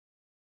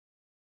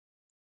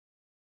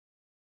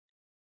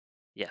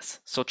Yes,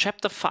 so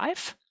chapter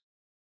 5,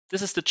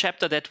 this is the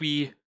chapter that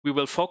we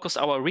will focus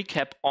our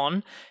recap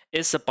on,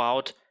 is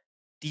about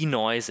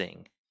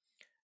denoising.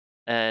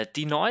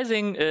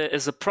 Denoising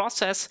is a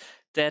process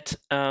that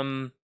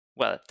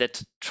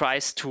that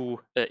tries to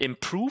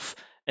improve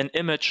an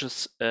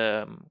image's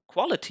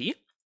quality.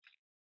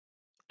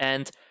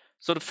 And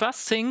so the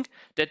first thing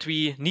that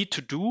we need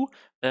to do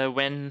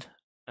when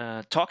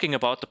talking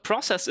about the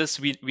process is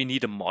we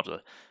need a model.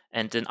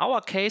 And in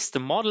our case, the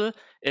model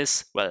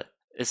is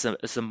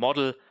a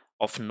model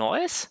of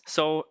noise.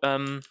 So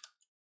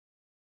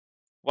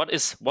what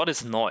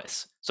is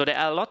noise? So there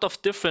are a lot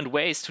of different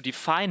ways to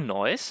define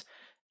noise,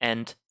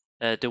 and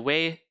the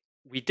way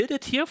we did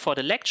it here for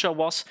the lecture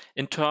was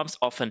in terms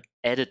of an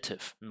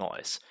additive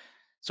noise.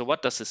 So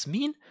what does this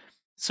mean?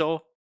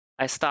 So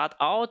I start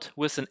out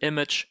with an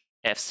image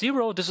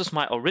f0. This is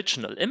my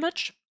original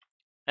image,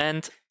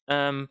 and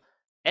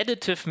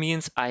additive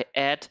means I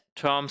add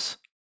terms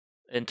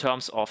in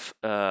terms of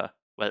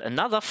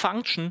another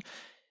function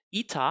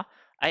eta.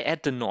 I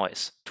add the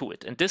noise to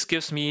it, and this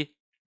gives me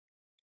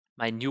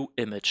my new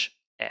image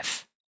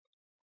f.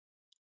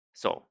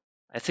 So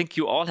I think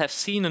you all have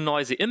seen a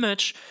noisy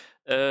image.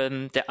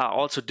 There are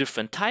also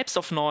different types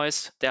of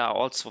noise. There are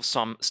also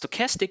some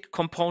stochastic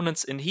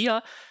components in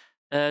here.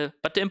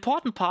 But the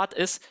important part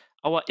is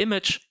our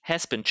image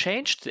has been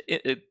changed.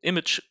 The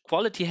image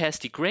quality has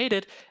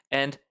degraded,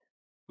 and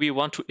we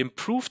want to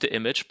improve the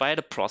image by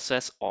the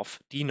process of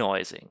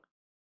denoising.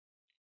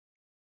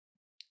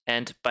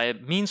 And by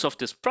means of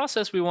this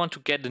process, we want to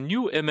get a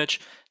new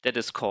image that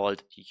is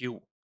called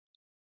U.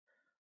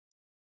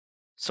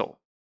 So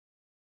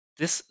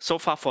this so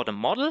far for the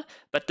model,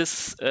 but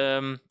this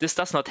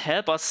does not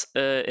help us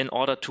in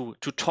order to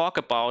talk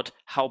about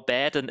how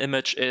bad an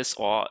image is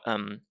or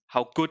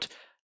how good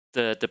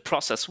the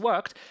process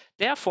worked.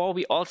 Therefore,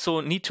 we also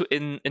need to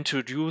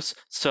introduce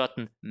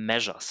certain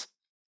measures.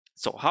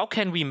 So how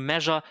can we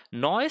measure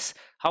noise?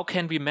 How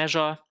can we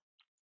measure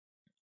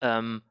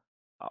the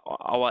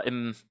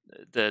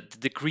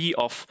degree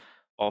of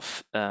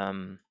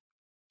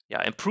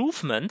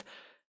improvement?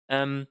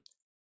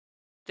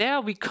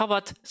 There we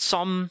covered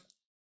some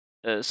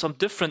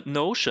different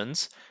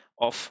notions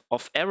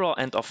of error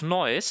and of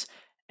noise,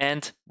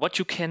 and what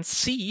you can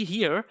see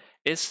here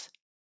is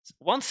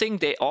one thing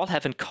they all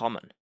have in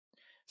common.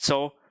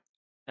 So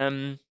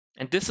and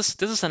this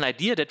is an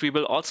idea that we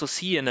will also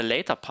see in a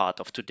later part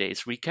of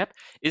today's recap,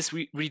 is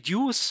we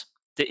reduce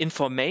the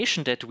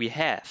information that we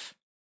have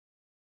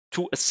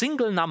to a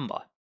single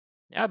number.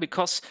 Yeah,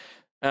 because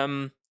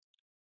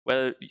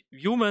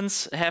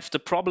humans have the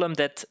problem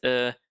that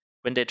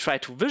when they try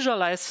to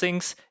visualize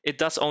things, it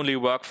does only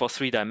work for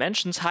 3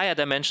 dimensions. Higher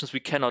dimensions we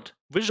cannot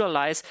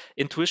visualize.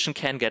 Intuition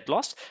can get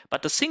lost,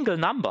 but a single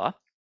number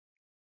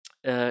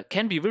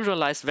can be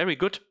visualized very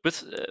good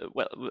with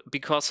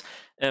because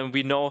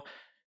we know,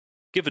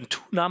 given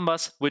 2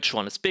 numbers, which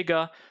one is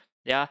bigger.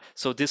 Yeah,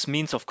 so this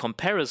means of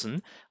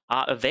comparison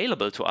are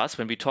available to us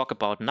when we talk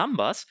about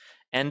numbers,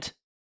 and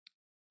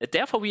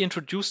therefore we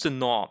introduced a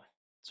norm.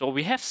 So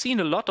we have seen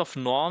a lot of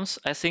norms,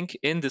 I think,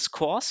 in this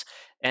course,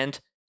 and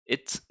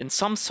it in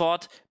some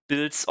sort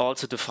builds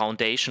also the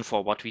foundation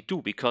for what we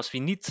do, because we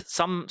need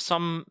some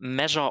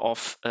measure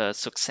of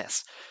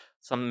success,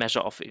 some measure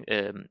of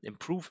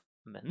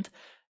improvement.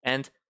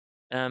 And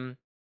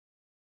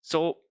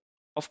so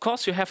of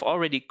course you have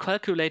already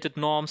calculated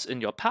norms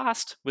in your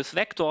past with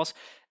vectors,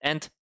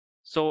 and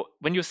so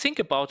when you think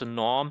about a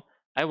norm,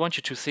 I want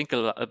you to think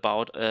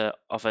about a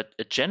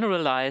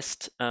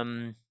generalized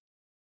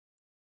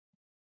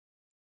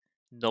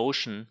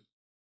notion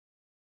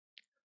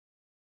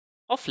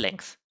of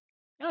length.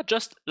 Yeah,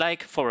 just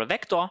like for a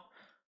vector,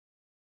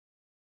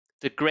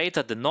 the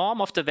greater the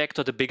norm of the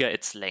vector, the bigger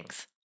its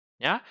length.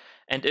 Yeah,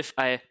 and if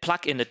I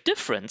plug in a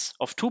difference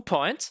of 2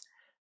 points,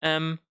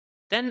 then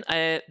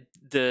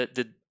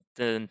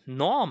the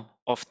norm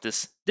of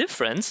this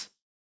difference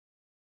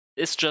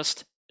is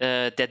just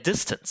their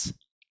distance.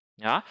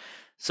 Yeah,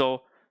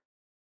 so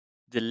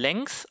the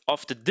length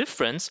of the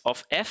difference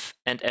of f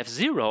and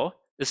f0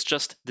 is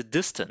just the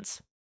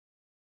distance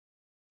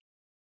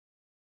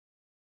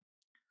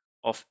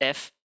of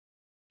f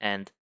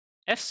and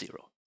f0.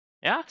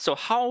 Yeah, so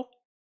how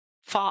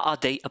far are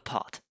they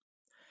apart?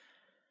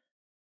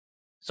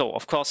 So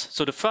of course,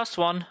 so the first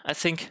one I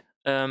think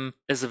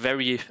is a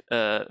very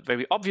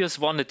obvious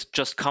one. It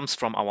just comes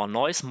from our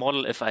noise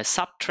model. If I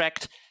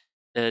subtract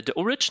the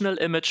original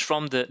image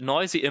from the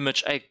noisy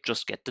image, I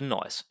just get the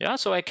noise. Yeah,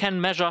 so I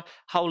can measure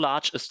how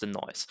large is the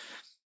noise.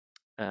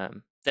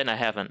 Then I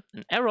have an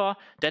error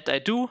that I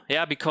do,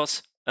 yeah,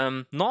 because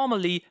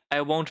normally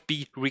I won't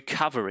be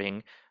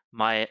recovering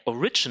my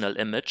original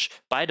image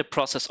by the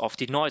process of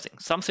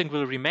denoising. Something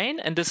will remain,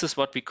 and this is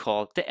what we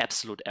call the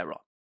absolute error.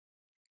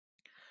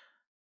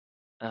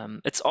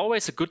 It's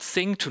always a good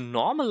thing to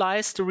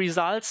normalize the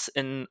results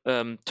in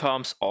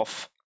terms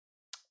of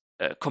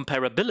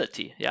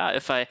comparability. Yeah,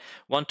 if I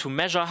want to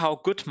measure how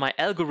good my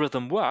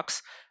algorithm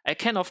works, I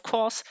can of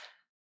course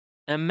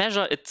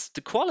measure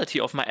the quality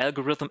of my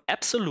algorithm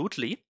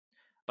absolutely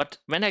But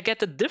when I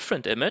get a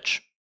different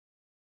image,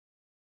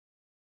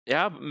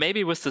 yeah,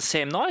 maybe with the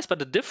same noise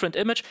but a different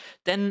image,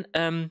 then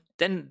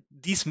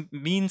these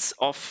means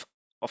of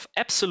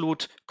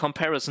absolute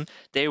comparison,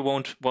 they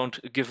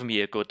won't give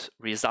me a good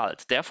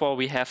result. Therefore,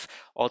 we have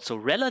also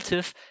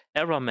relative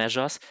error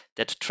measures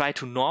that try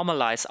to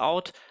normalize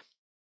out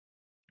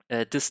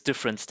this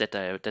difference that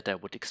I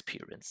would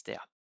experience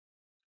there.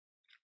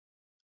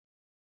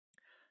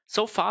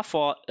 So far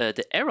for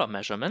the error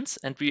measurements,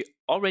 and we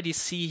already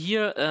see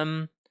here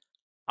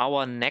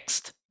our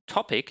next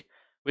topic,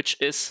 which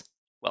is,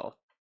 well,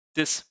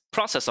 this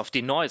process of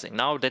denoising.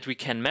 Now that we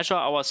can measure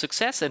our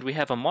success and we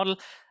have a model,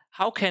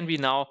 how can we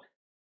now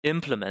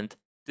implement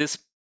this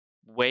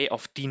way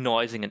of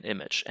denoising an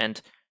image?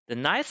 And the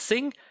nice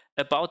thing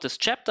about this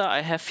chapter,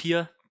 I have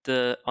here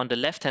on the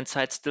left hand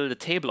side still the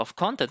table of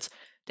contents.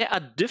 There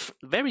are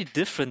very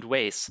different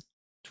ways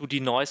to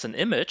denoise an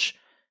image.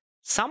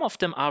 Some of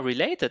them are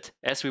related,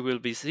 as we will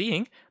be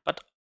seeing, but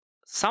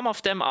some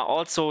of them are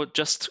also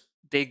just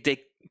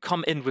they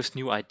come in with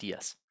new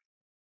ideas.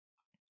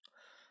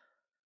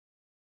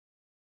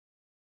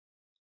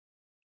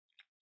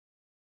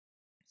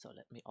 So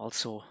let me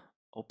also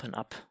open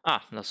up.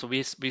 No, so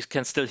we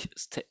can still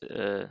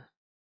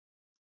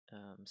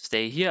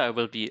stay here. I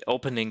will be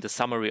opening the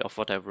summary of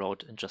what I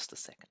wrote in just a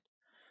second.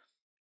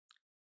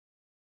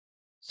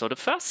 So the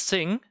first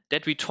thing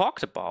that we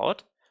talked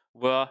about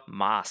were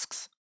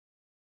masks.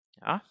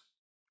 Yeah,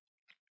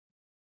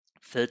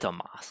 filter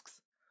masks.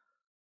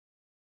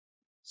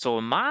 So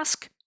a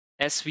mask,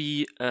 as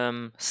we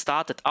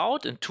started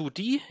out in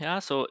 2D, yeah,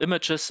 so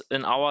images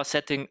in our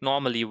setting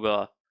normally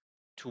were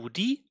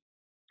 2D.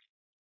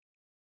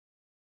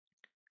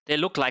 They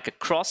look like a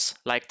cross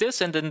like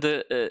this, and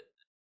then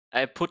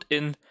I put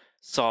in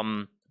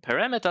some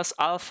parameters,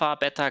 alpha,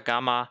 beta,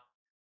 gamma,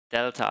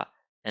 delta,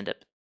 and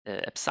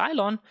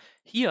epsilon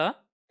here.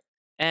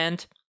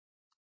 And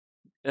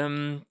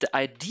the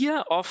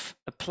idea of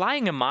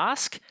applying a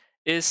mask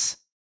is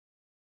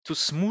to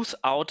smooth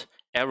out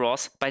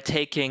errors by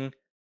taking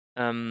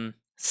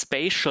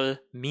spatial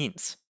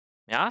means.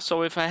 Yeah,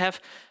 so if I have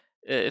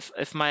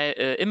if my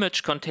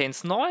image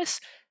contains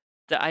noise,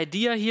 the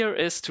idea here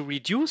is to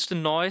reduce the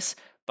noise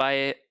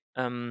by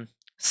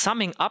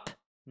summing up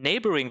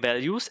neighboring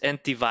values and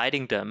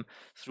dividing them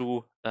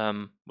through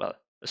well,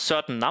 a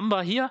certain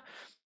number here.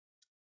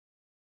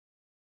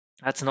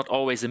 That's not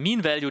always a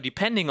mean value.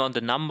 Depending on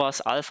the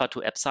numbers alpha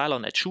to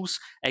epsilon I choose,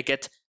 I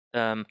get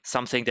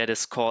something that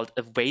is called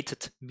a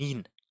weighted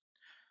mean.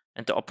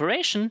 And the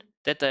operation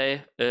that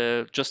I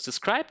just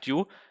described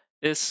you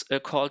is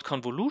called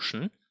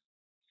convolution.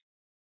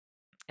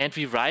 And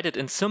we write it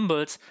in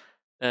symbols.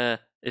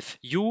 If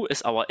U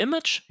is our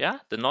image, yeah,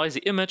 the noisy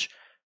image,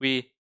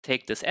 we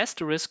take this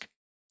asterisk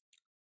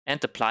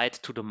and apply it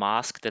to the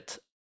mask that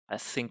I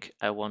think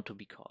I want to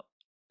be called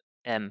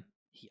M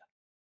here.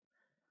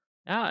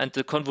 Yeah, and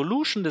the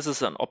convolution, this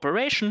is an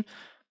operation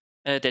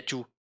that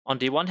you, on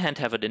the one hand,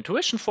 have an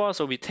intuition for.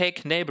 So we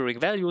take neighboring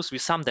values, we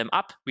sum them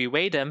up, we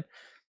weigh them,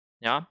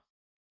 yeah.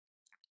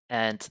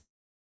 And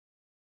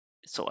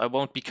so I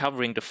won't be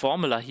covering the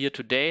formula here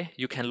today.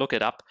 You can look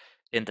it up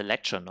in the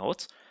lecture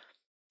notes.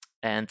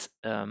 And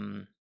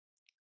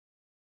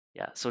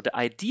yeah, so the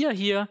idea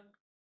here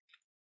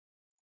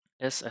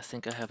is, I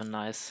think I have a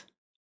nice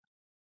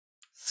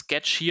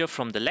sketch here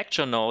from the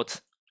lecture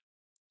notes.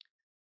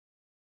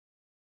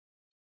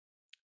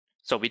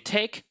 So we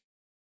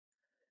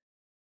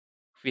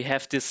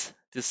have this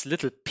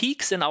little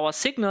peaks in our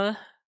signal.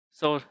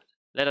 So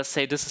let us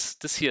say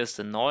this here is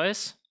the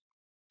noise.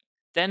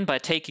 Then by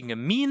taking a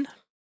mean,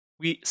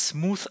 we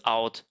smooth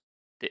out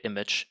the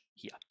image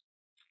here.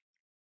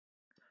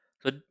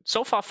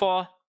 So far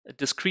for a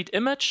discrete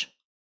image.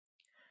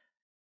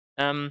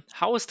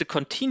 How is the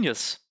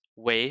continuous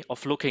way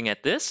of looking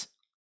at this?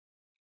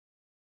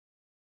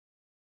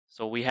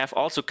 So we have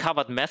also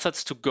covered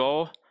methods to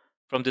go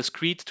from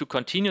discrete to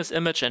continuous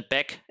image and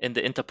back in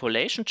the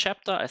interpolation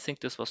chapter. I think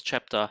this was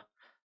chapter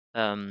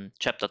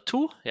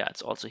 2. Yeah,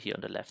 it's also here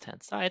on the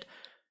left-hand side.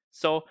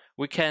 So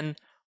we can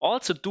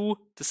also do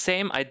the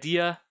same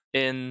idea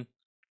in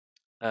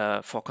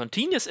for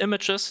continuous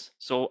images.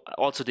 So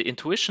also the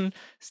intuition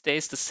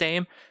stays the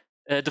same.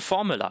 The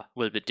formula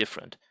will be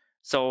different.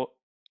 So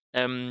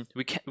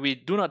we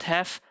do not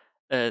have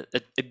a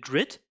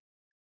grid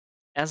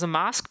as a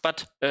mask,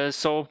 but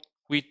so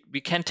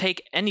we can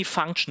take any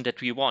function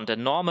that we want.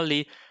 And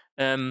normally,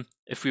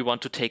 if we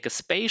want to take a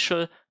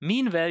spatial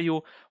mean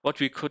value, what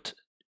we could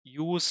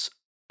use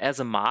as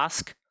a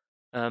mask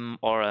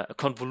or a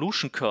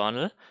convolution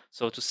kernel,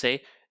 so to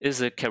say, is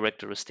a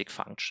characteristic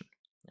function.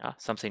 Yeah,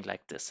 something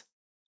like this.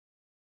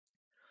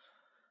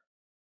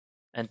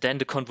 And then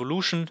the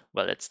convolution,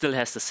 well, it still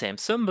has the same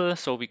symbol.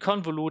 So we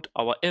convolute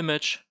our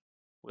image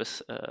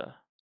with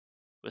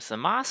a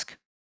mask.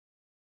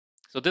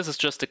 So this is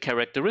just a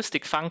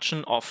characteristic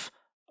function of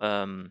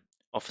a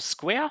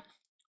square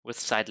with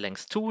side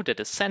length 2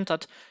 that is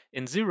centered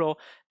in 0.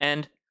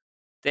 And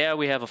there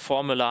we have a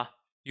formula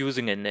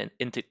using an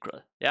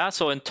integral. Yeah,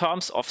 so in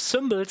terms of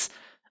symbols,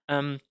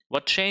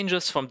 what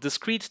changes from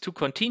discrete to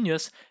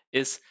continuous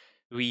is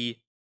we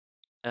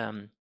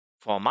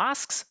for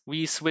masks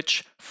we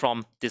switch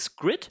from this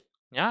grid,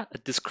 a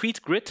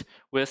discrete grid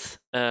with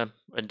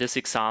in this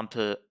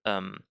example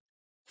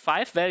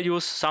 5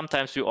 values.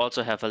 Sometimes we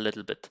also have a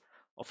little bit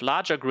of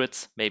larger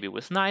grids, maybe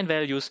with 9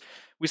 values.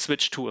 We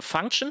switch to a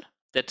function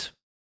that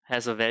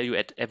has a value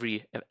at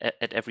every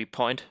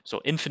point,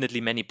 so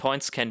infinitely many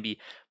points can be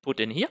put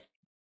in here.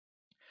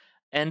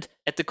 And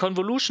at the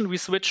convolution, we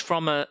switch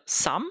from a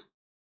sum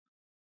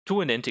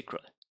to an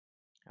integral.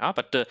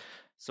 But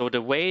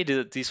the way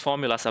these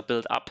formulas are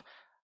built up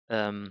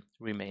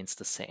remains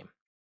the same.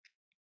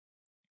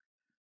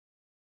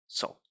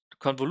 So the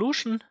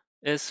convolution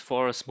is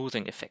for a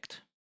smoothing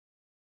effect.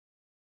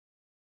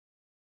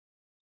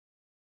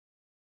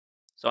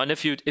 So, and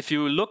if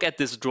you look at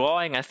this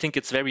drawing, I think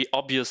it's very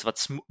obvious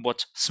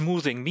what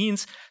smoothing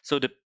means. So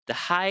the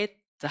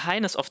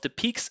highness of the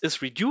peaks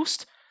is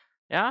reduced.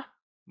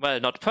 Well,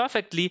 not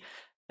perfectly.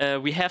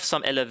 We have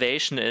some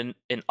elevation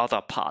in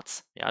other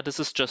parts.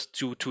 This is just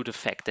due to the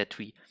fact that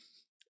we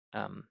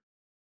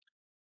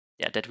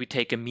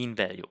take a mean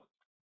value.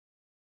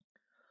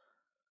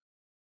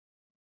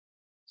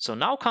 So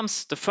now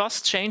comes the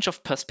first change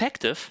of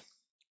perspective.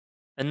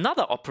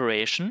 Another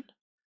operation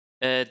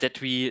that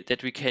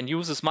we can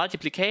use is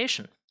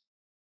multiplication,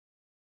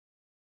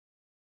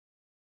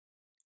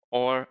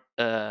 or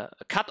a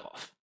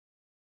cutoff.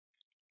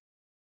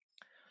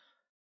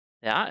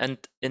 And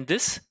in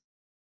this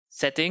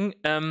setting,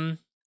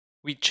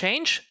 we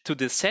change to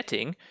this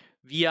setting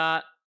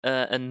via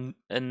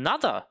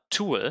another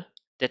tool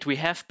that we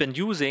have been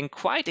using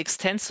quite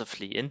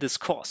extensively in this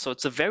course. So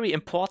it's a very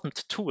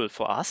important tool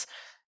for us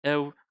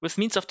with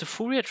means of the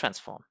Fourier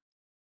transform.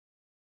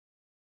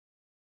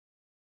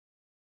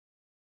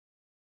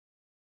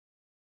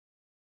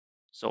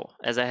 So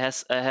as I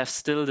have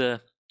still the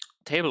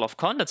table of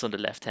contents on the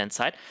left-hand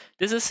side,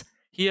 this is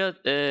here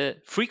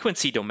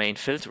frequency domain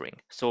filtering.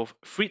 So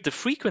the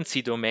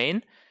frequency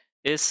domain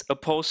is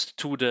opposed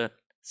to the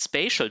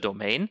spatial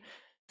domain,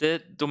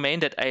 the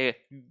domain that I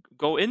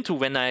go into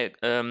when I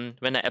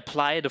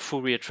apply the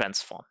Fourier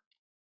transform.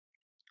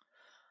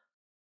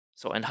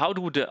 So, and how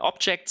do the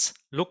objects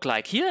look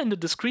like here in the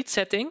discrete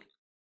setting?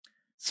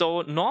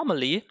 So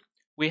normally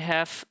we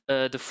have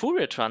the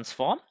Fourier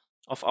transform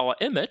of our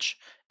image,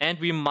 and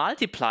we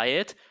multiply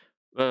it.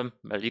 Well,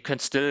 you can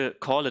still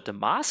call it a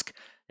mask,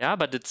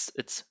 but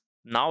it's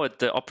now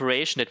the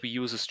operation that we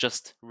use is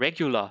just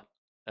regular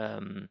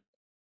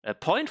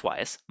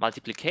pointwise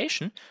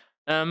multiplication.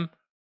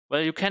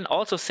 Well, you can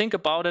also think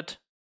about it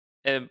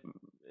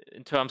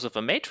in terms of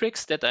a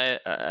matrix that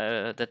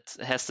that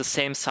has the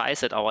same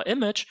size as our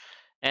image,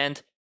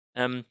 and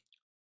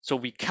so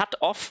we cut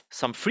off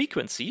some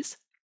frequencies,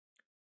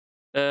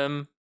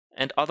 and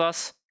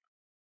others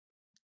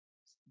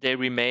they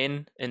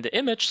remain in the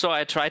image. So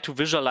I try to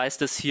visualize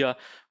this here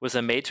with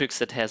a matrix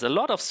that has a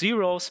lot of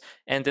zeros,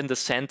 and in the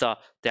center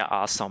there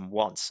are some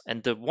ones.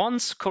 And the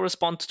ones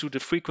correspond to the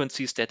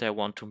frequencies that I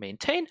want to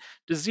maintain.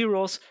 The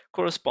zeros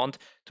correspond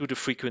to the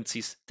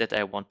frequencies that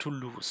I want to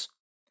lose.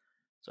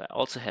 So I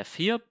also have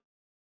here a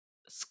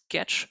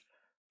sketch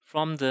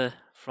from the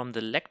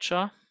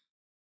lecture.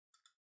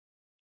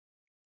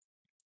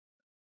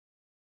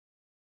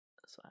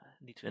 So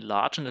I need to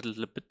enlarge it a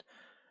little bit.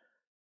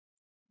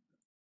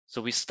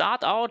 So we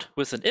start out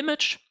with an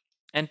image,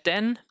 and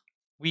then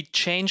we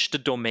change the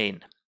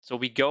domain. So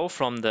we go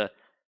from the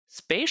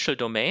spatial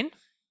domain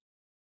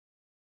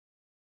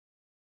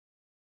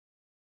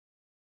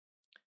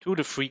to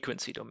the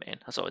frequency domain.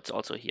 So it's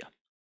also here.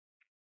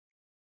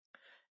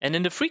 And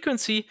in the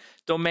frequency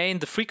domain,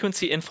 the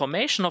frequency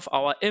information of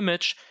our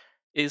image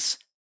is,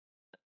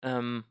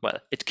 well,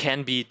 it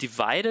can be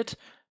divided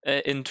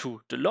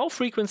into the low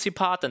frequency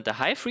part and the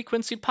high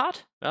frequency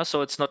part. So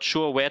it's not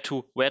sure where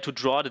to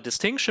draw the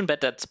distinction,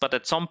 but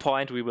at some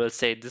point we will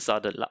say these are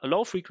the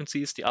low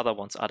frequencies, the other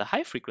ones are the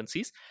high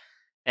frequencies.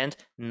 And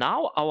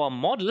now our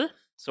model,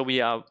 so we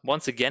are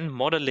once again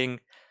modeling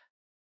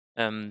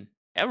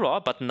error,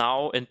 but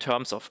now in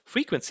terms of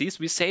frequencies,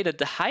 we say that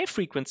the high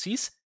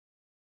frequencies,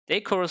 they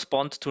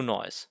correspond to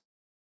noise.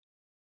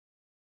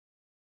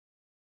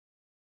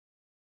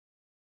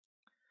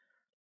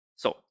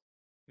 So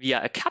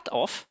via a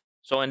cutoff,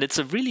 and it's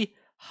a really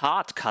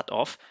hard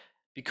cutoff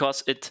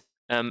because it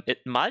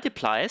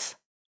multiplies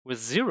with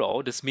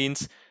 0. This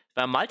means if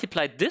I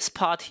multiply this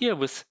part here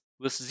with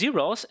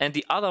zeros and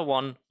the other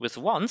one with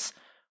ones,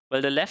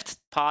 well, the left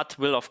part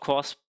will of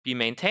course be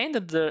maintained,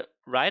 and the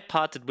right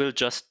part, it will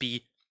just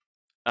be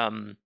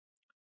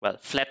well,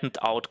 flattened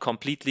out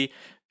completely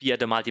via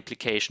the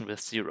multiplication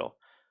with 0.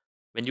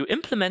 When you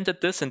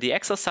implemented this in the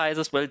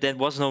exercises, well, there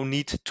was no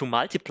need to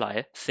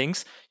multiply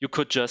things. You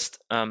could just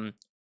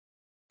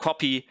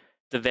copy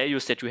the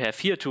values that you have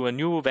here to a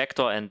new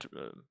vector and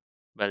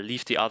well,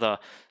 leave the other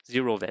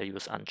 0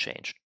 values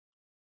unchanged.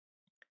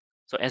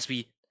 So as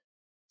we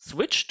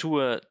switch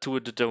to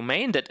the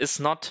domain that is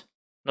not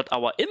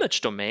our image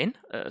domain,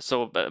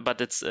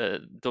 but it's a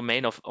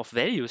domain of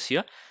values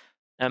here,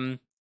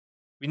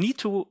 we need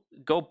to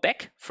go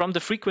back from the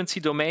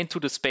frequency domain to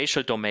the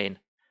spatial domain.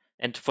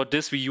 And for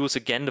this, we use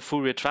again the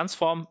Fourier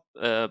transform,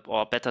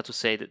 or better to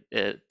say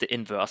the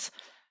inverse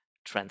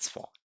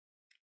transform.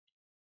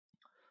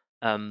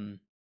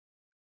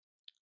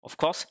 Of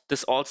course,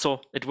 this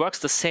also, it works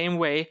the same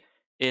way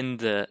in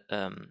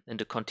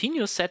the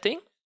continuous setting.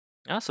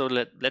 Yeah, so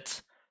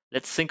let's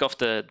think of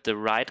the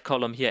right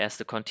column here as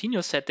the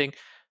continuous setting.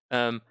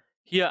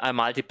 Here I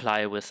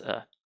multiply with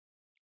a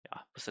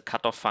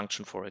cutoff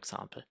function, for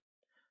example.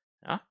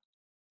 Yeah.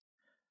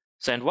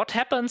 So, and what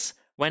happens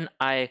when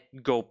I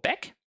go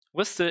back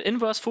with the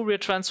inverse Fourier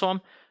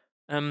transform?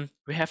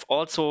 We have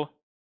also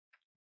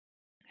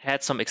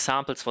had some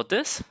examples for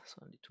this.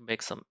 So I need to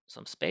make some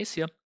space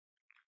here.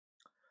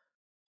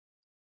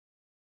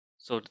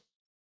 So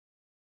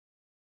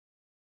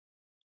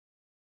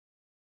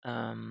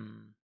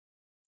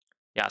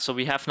so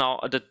we have now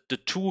the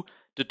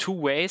two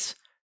ways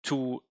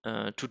to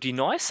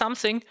denoise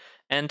something.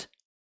 And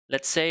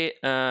let's say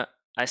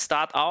I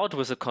start out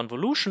with a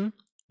convolution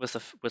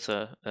with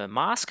a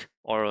mask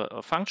or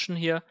a function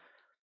here,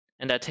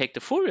 and I take the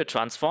Fourier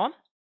transform.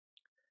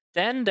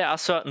 Then there are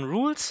certain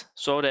rules.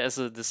 So there is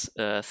this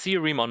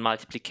theorem on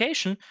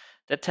multiplication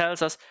that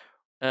tells us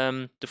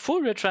the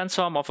Fourier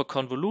transform of a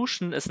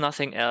convolution is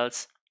nothing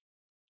else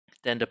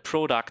than the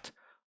product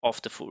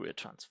of the Fourier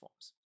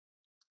transforms.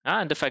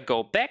 And if I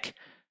go back,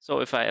 so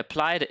if I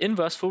apply the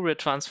inverse Fourier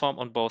transform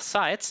on both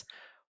sides,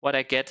 what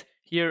I get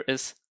here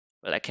is,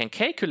 well, I can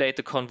calculate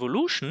the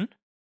convolution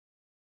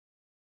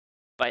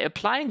by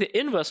applying the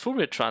inverse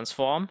Fourier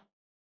transform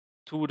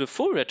to the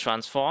Fourier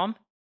transform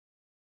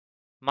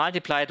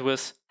multiplied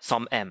with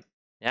some m.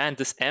 Yeah, and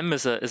this m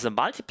is a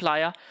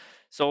multiplier.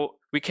 So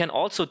we can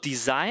also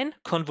design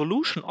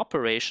convolution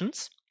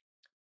operations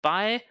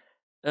by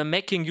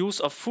making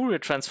use of Fourier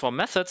transform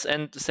methods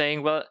and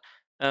saying, well,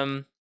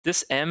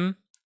 this m,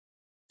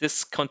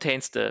 this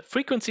contains the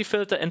frequency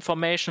filter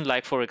information,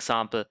 like for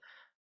example,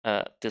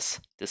 this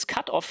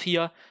cutoff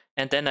here,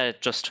 and then I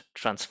just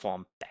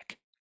transform back.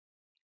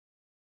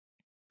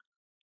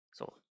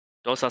 So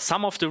those are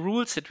some of the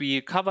rules that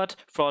we covered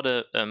for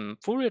the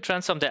Fourier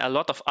transform. There are a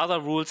lot of other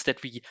rules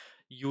that we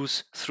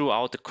use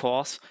throughout the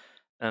course,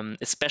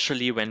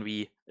 especially when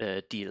we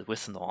deal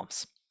with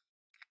norms.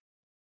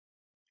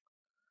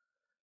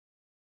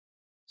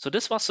 So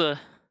this was the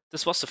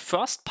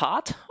first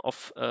part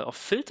of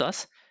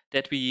filters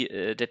that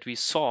we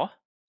saw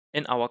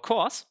in our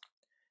course,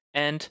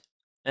 and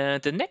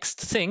the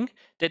next thing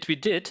that we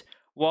did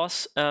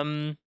was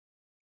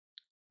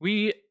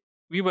we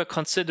were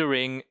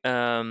considering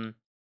a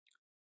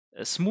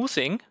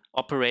smoothing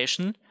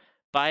operation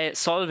by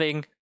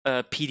solving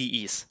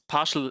PDEs,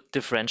 partial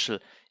differential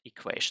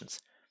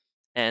equations.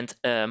 And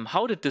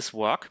how did this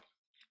work?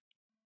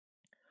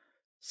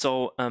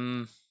 So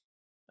I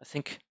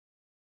think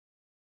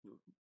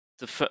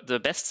the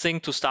best thing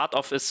to start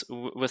off is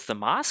with the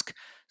mask.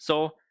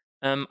 So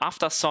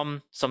after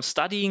some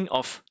studying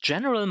of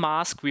general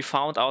mask, we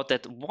found out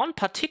that one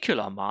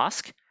particular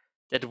mask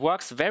that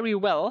works very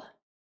well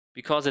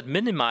because it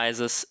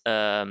minimizes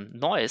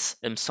noise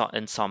in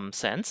some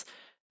sense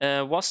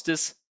was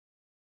this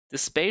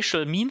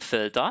spatial mean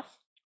filter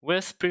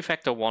with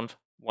prefactor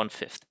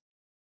 1/5.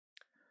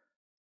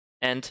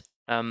 And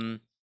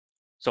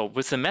so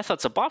with the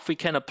methods above, we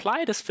can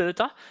apply this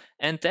filter,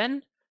 and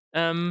then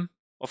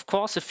of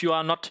course, if you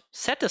are not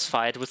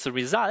satisfied with the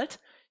result,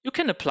 you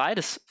can apply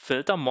this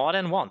filter more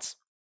than once.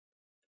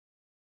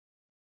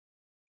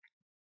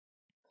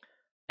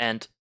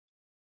 And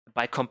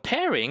by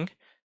comparing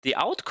the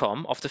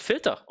outcome of the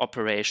filter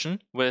operation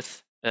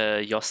with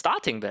your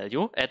starting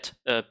value at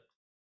a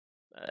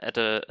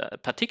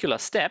particular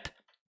step,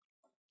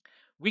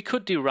 we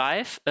could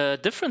derive a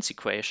difference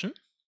equation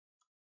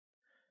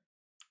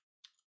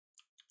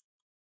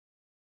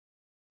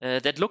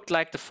that looked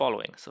like the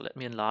following. So let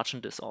me enlarge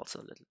this also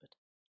a little bit.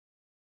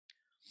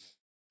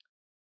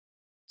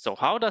 So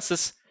how does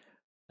this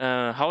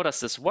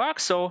work?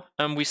 So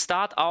we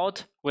start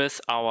out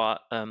with our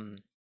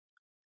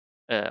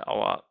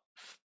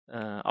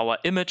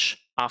image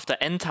after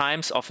n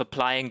times of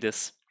applying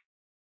this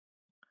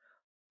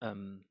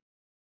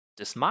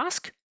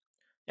mask.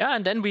 Yeah,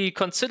 and then we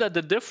consider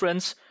the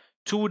difference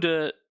to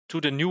the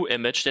new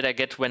image that I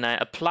get when I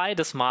apply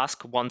this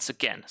mask once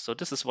again. So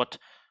this is what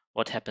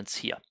happens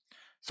here.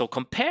 So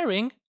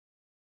comparing,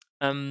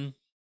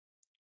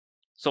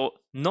 so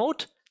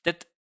note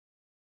that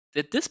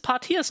this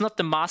part here is not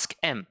the mask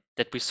m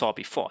that we saw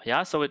before.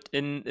 Yeah, so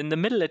in the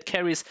middle it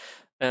carries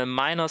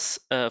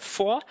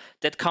 -4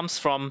 that comes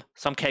from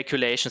some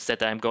calculations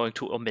that I'm going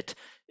to omit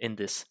in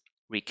this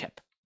recap.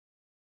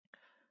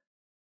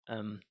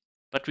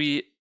 But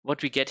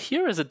what we get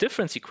here is a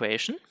difference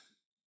equation.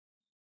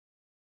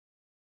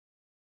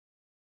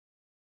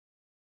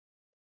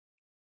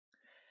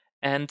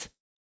 And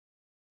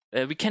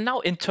we can now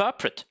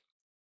interpret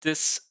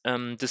this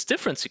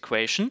difference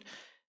equation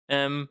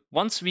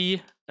once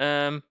we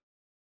learn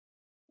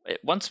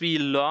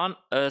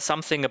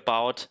something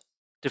about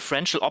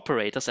differential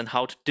operators and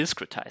how to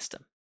discretize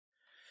them.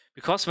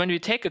 Because when we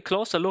take a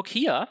closer look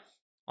here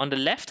on the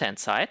left-hand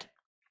side,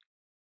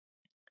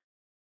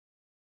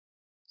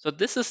 so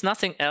this is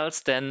nothing else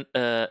than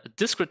a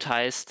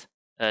discretized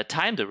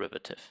time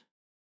derivative.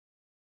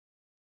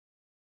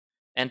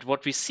 And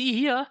what we see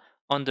here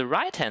on the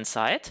right-hand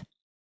side,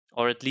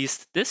 or at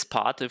least this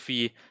part, if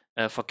we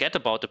forget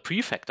about the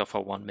prefactor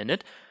for 1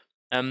 minute,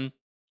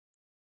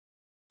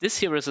 this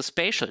here is a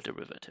spatial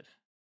derivative,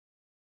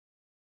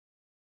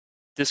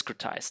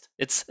 discretized.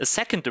 It's a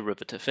second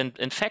derivative. And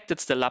in fact,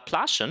 it's the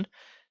Laplacian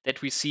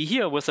that we see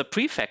here with a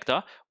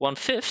prefactor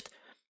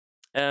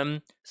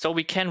 1/5. So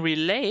we can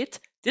relate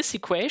this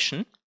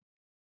equation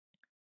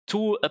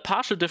to a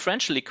partial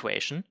differential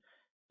equation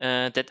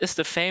that is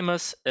the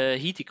famous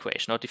heat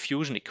equation or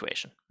diffusion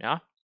equation. Yeah.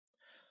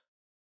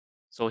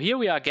 So here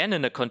we are again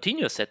in a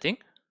continuous setting.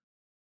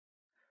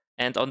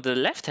 And on the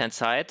left-hand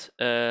side,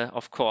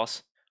 of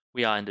course,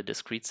 we are in the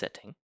discrete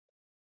setting.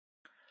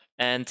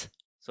 And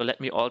so let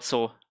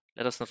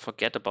us not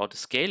forget about the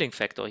scaling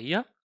factor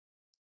here.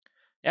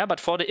 Yeah, but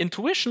for the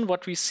intuition,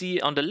 what we see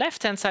on the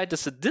left-hand side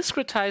is a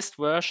discretized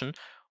version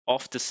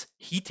of this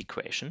heat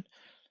equation.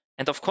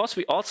 And of course,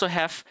 we also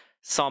have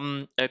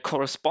some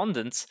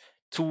correspondence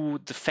to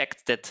the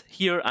fact that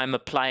here I'm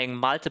applying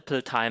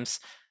multiple times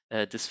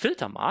this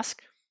filter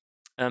mask.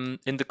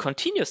 In the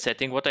continuous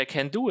setting, what I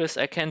can do is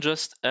I can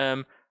just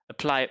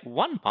apply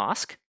one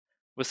mask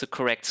with the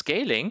correct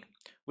scaling,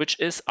 which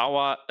is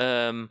our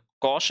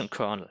Gaussian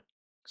kernel.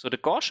 So the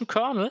Gaussian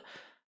kernel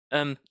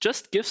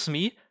just gives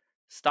me,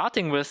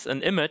 starting with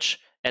an image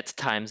at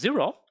time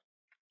 0,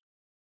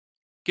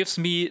 gives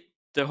me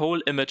the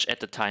whole image at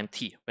the time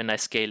t when I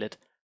scale it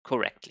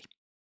correctly.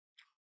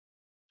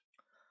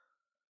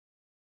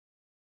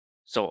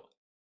 So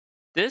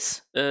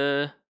this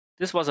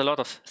was a lot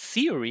of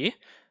theory,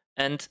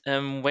 and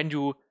when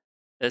you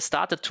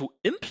started to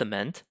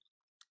implement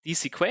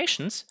these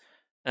equations,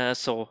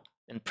 so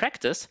in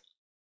practice,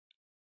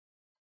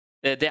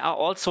 there are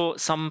also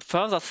some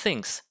further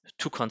things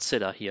to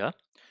consider here,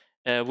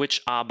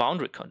 which are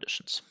boundary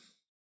conditions.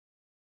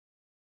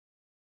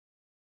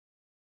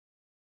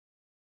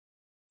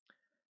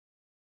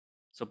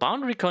 So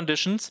boundary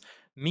conditions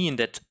mean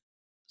that,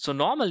 so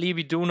normally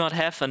we do not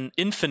have an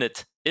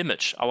infinite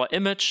image. Our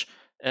image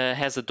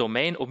has a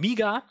domain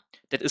omega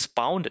that is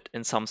bounded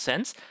in some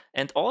sense,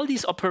 and all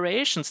these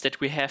operations that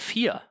we have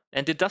here,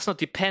 and it does not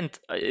depend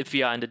if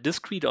we are in the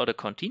discrete or the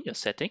continuous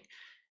setting,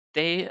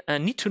 they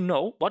need to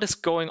know what is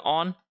going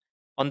on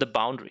the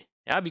boundary.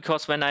 Yeah,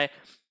 because when I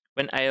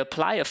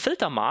apply a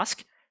filter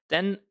mask,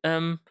 then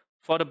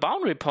for the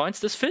boundary points,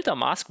 this filter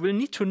mask will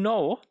need to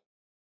know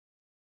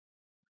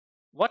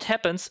what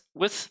happens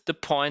with the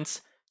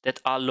points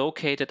that are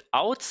located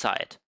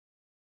outside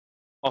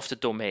of the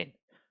domain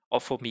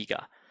of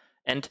omega.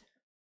 And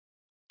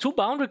two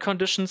boundary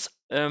conditions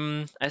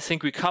I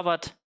think we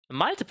covered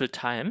multiple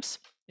times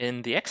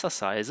in the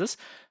exercises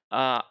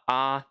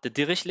are the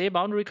Dirichlet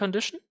boundary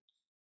condition.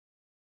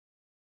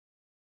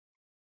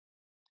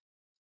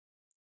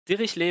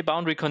 Dirichlet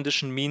boundary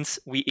condition means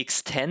we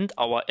extend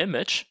our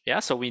image. Yeah,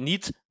 so we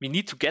need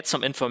to get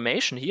some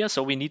information here.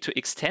 So we need to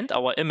extend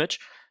our image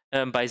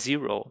by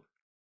 0.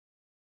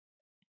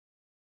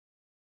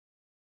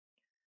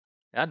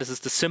 Yeah, this is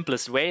the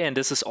simplest way, and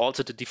this is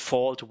also the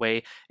default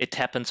way it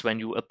happens when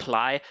you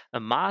apply a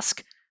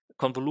mask,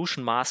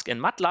 convolution mask in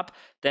MATLAB.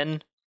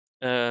 Then,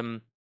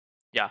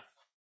 yeah,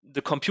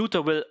 the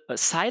computer will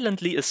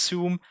silently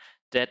assume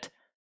that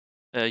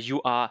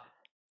you are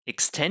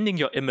extending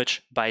your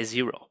image by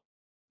 0.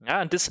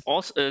 Yeah, and this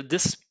also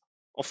this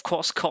of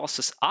course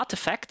causes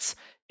artifacts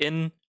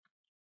in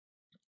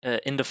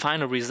the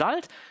final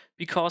result,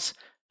 because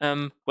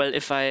well,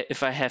 if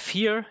I have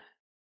here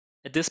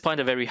at this point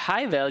a very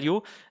high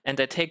value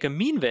and I take a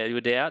mean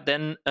value there,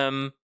 then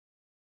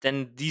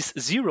these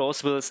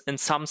zeros will in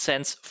some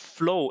sense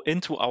flow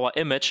into our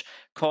image,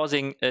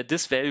 causing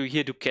this value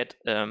here to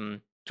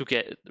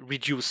get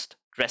reduced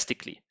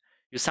drastically.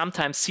 You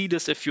sometimes see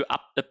this if you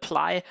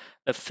apply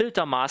a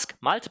filter mask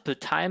multiple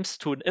times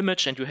to an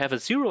image and you have a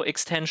 0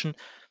 extension,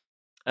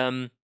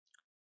 then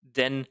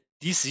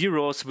these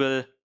zeros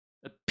will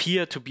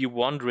appear to be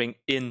wandering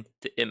in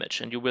the image,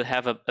 and you will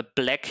have a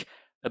black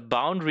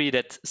boundary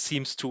that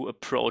seems to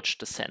approach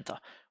the center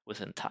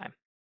within time.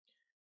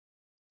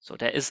 So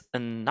there is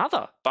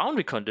another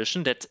boundary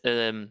condition that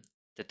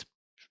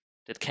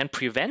that can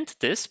prevent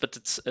this, but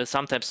it's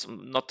sometimes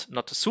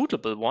not a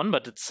suitable one.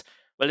 But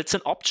it's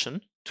an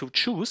option to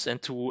choose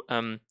and to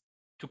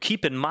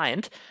keep in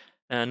mind,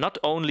 not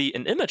only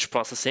in image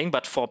processing,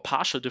 but for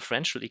partial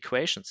differential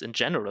equations in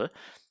general,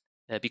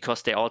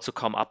 because they also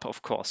come up,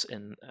 of course,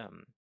 in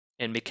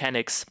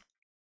mechanics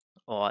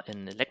or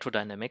in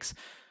electrodynamics.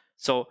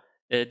 So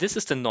this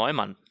is the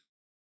Neumann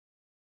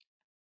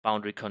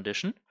boundary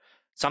condition.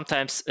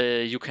 Sometimes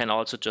you can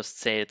also just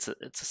say it's a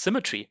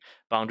symmetry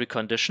boundary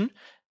condition.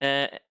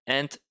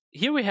 And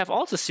here we have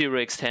also 0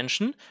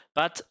 extension,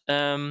 but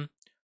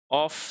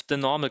of the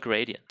normal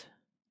gradient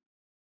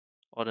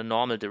or the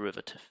normal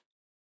derivative.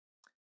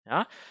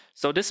 Yeah.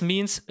 So this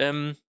means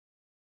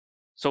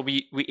So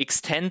we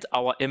extend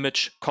our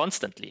image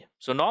constantly.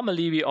 So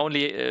normally we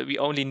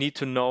only need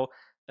to know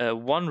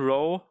one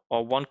row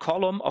or one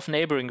column of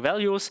neighboring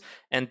values,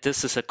 and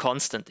this is a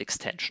constant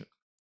extension.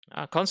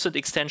 Constant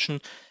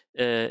extension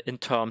in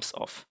terms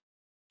of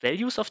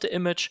values of the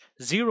image,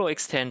 zero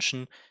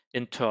extension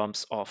in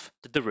terms of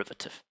the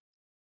derivative.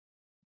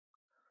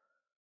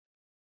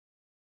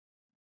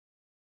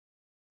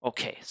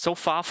 Okay, so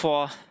far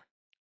for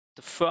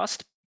the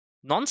first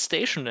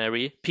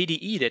non-stationary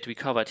PDE that we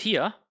covered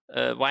here.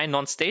 Why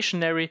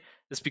non-stationary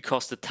is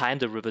because the time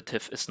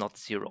derivative is not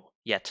zero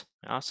yet.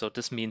 So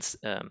this means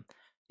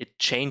it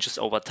changes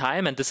over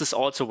time, and this is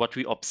also what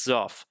we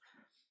observe.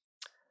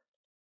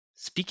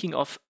 Speaking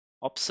of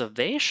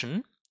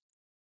observation,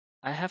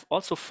 I have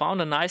also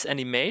found a nice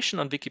animation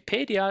on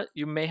Wikipedia.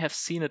 You may have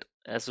seen it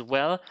as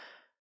well,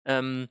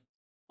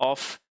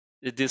 of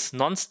this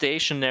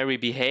non-stationary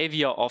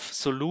behavior of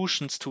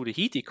solutions to the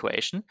heat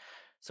equation.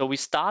 So we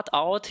start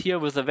out here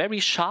with a very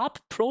sharp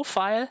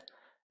profile,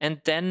 and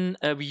then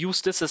we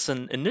use this as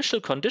an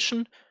initial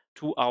condition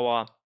to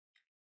our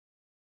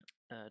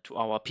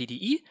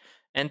PDE,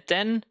 and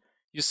then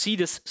you see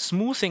this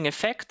smoothing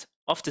effect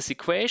of this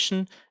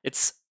equation.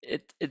 It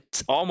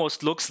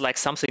almost looks like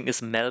something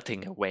is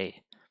melting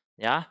away.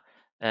 Yeah.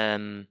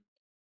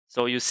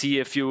 So you see,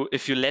 if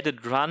you let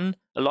it run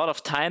a lot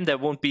of time, there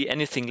won't be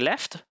anything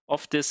left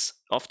of this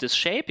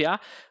shape. Yeah.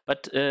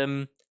 But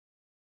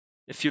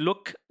if you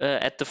look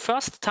at the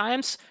first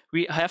times,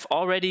 we have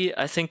already,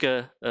 I think,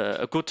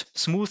 a good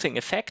smoothing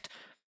effect.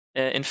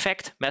 In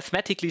fact,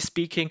 mathematically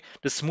speaking,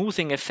 the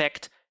smoothing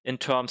effect in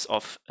terms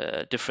of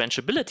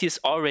differentiability is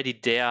already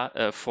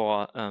there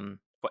for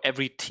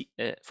every t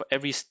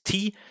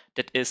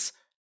that is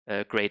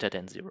greater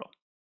than 0.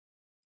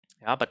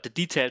 Yeah, but the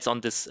details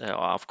on this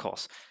are, of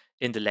course,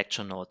 in the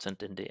lecture notes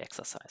and in the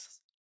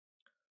exercises.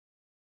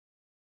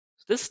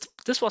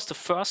 This was the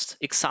first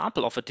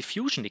example of a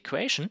diffusion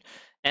equation,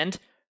 and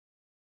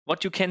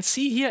what you can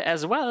see here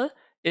as well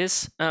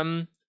is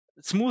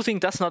smoothing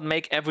does not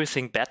make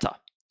everything better.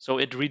 So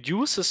it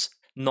reduces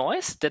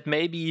noise that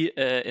may be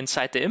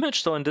inside the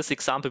image. So in this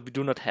example, we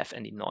do not have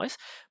any noise,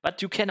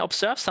 but you can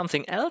observe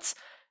something else.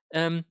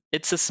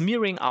 It's a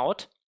smearing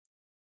out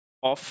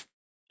of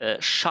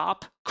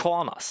sharp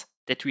corners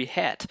that we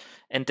had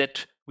and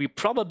that we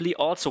probably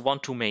also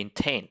want to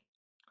maintain.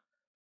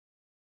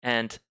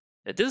 And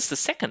this is the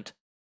second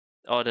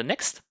or the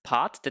next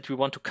part that we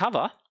want to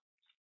cover.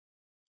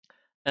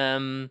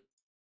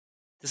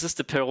 This is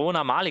the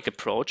Perona-Malik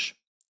approach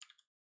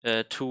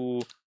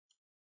to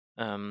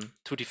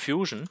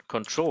diffusion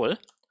control.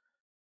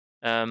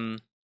 So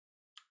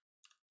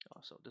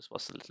this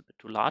was a little bit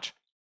too large.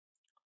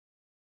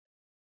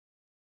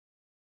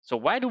 So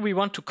why do we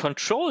want to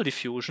control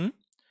diffusion?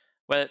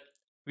 Well,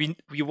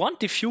 we want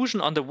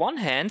diffusion on the one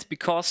hand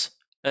because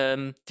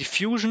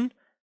diffusion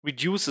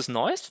reduces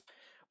noise,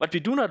 but we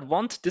do not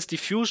want this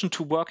diffusion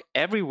to work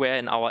everywhere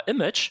in our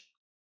image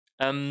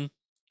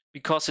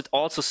because it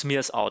also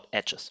smears out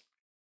edges.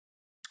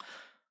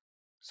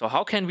 So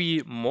how can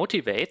we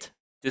motivate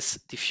this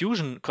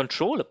diffusion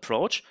control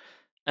approach?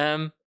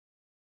 So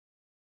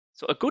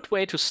a good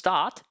way to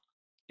start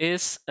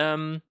is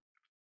by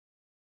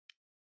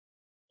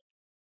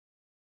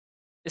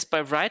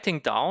writing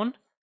down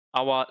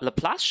our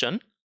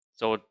Laplacian,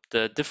 so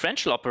the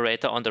differential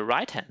operator on the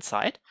right-hand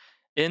side,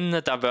 in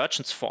the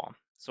divergence form.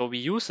 So we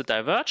use the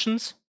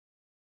divergence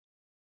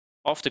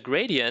of the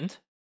gradient.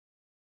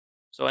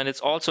 So, and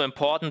it's also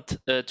important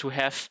to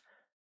have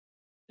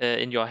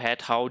in your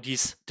head how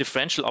these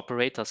differential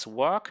operators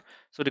work.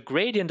 So the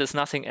gradient is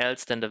nothing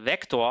else than the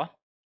vector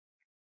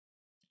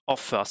of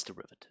first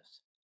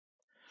derivatives.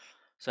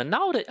 So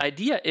now the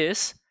idea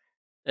is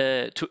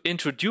to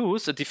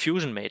introduce a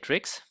diffusion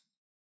matrix.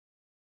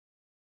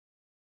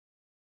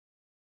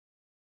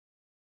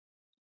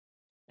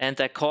 And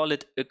I call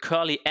it a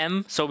curly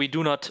M, so we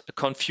do not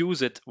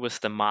confuse it with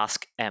the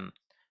mask M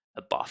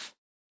above.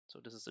 So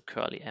this is a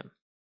curly M.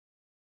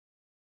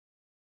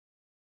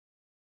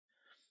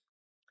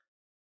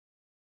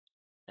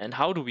 And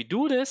how do we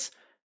do this?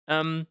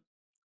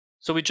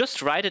 So we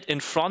just write it in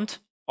front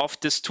of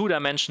this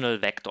two-dimensional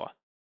vector.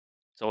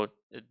 So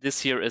this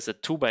here is a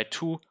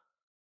 2x2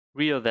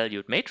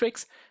 real-valued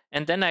matrix.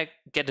 And then I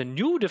get a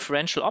new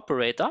differential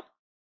operator,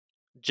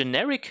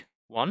 generic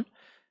one,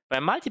 by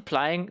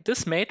multiplying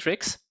this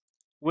matrix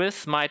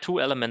with my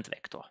two-element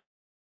vector.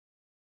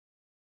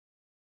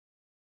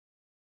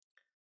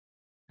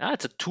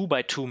 It's a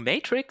 2x2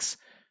 matrix.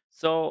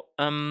 So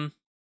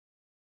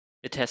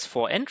it has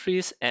 4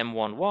 entries,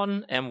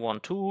 M11,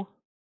 M12,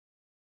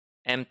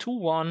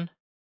 M21,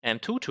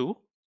 M22.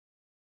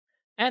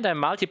 And I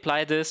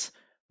multiply this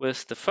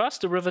with the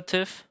first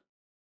derivative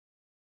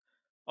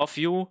of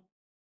u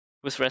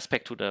with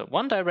respect to the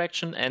one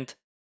direction and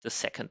the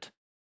second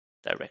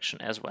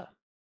direction as well.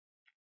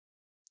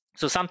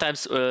 So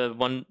sometimes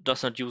one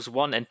does not use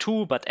 1 and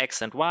 2, but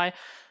x and y.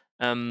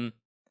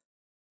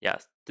 Yeah,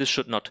 this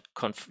should not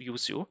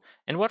confuse you.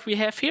 And what we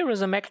have here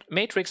is a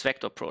matrix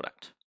vector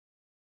product.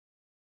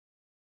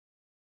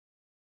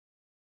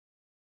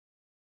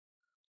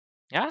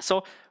 Yeah,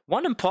 so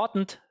one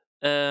important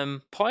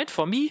point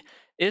for me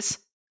is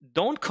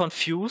don't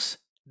confuse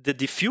the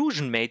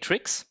diffusion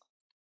matrix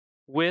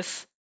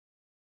with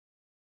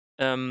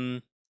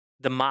the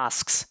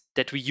masks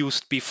that we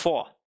used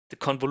before, the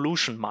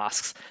convolution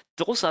masks.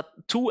 Those are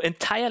two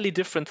entirely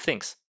different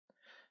things.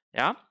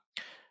 Yeah.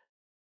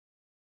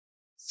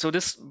 So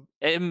this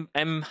I'm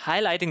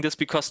highlighting this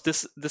because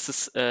this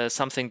is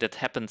something that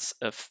happens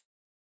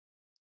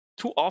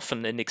too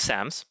often in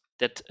exams,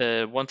 that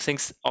one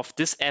thinks of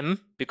this M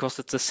because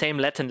it's the same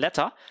Latin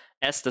letter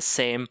as the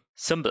same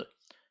symbol.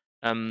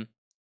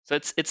 So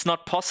it's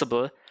not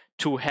possible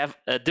to have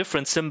a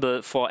different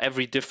symbol for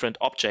every different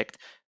object.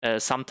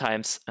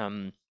 Sometimes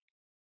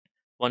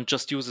one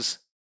just uses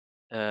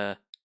the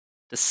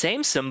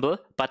same symbol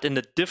but in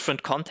a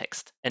different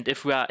context. And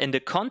if we are in the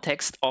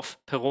context of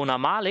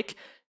Perona-Malik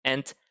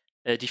and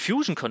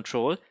diffusion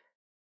control,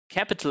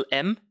 capital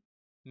M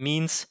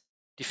means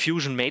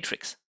diffusion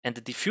matrix, and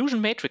the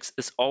diffusion matrix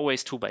is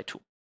always 2 by 2.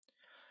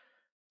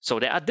 So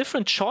there are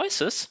different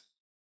choices.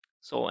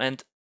 So,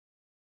 and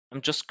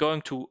I'm just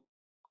going to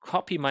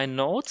copy my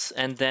notes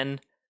and then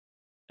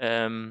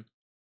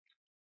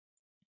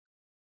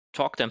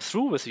talk them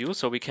through with you,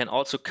 so we can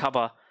also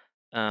cover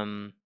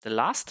the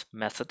last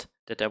method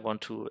that I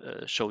want to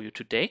show you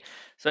today.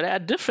 So there are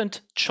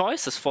different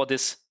choices for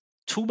this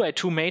 2 by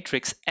 2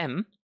 matrix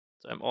M.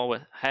 So I'm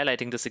always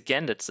highlighting this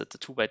again, that's the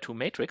 2 by 2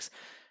 matrix.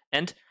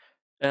 And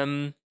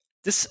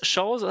this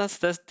shows us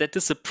that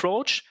this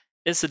approach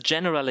is a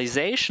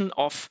generalization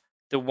of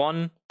the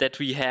one that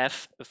we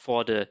have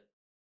for the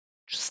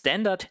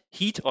standard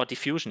heat or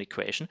diffusion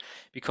equation,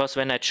 because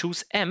when I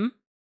choose M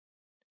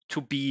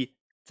to be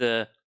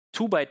the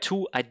 2 by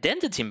 2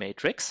 identity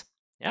matrix,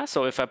 yeah,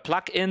 so if I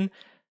plug in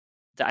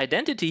the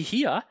identity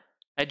here,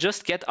 I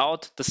just get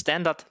out the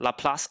standard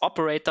Laplace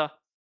operator,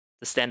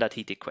 the standard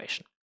heat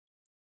equation.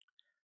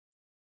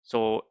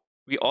 So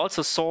we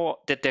also saw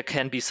that there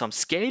can be some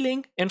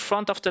scaling in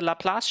front of the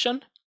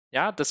Laplacian.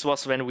 Yeah, this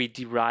was when we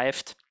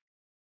derived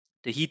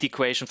the heat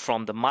equation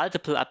from the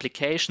multiple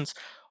applications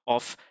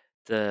of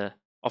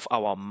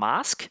our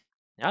mask.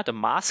 Yeah, the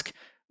mask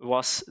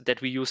was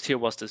that we used here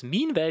was this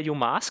mean value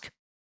mask.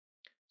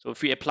 So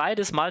if we apply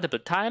this multiple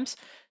times,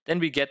 then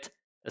we get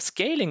a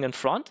scaling in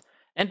front,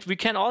 and we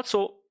can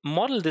also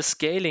model the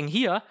scaling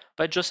here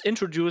by just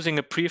introducing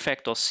a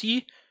prefactor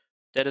C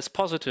that is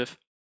positive.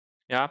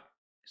 Yeah.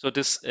 So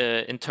this,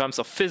 in terms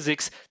of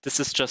physics, this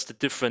is just a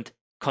different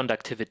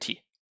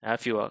conductivity.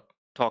 If you are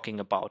talking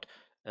about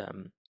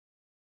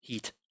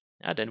heat,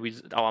 then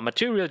our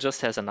material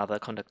just has another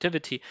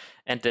conductivity,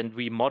 and then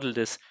we model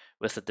this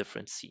with a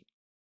different C.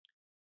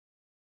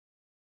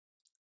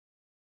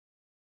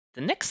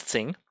 The next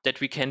thing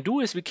that we can do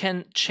is we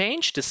can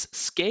change this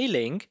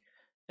scaling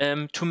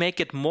to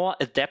make it more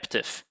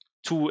adaptive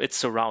to its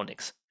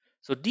surroundings.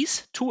 So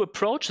these two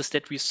approaches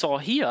that we saw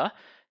here,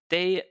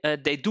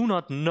 they do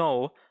not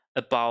know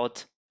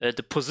about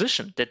the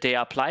position that they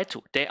apply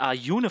to. They are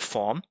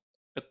uniform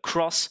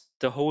across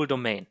the whole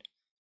domain.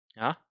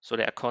 Yeah, so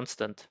they are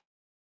constant.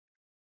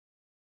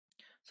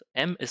 So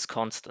M is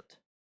constant.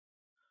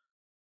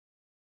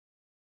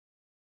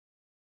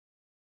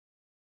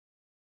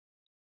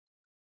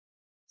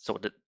 So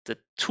the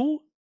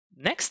two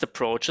next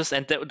approaches,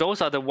 and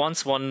those are the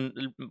ones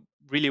one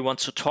really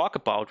wants to talk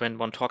about when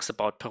one talks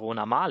about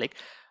Perona-Malik,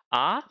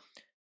 are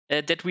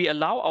that we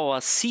allow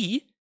our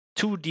C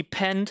to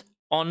depend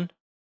on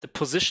the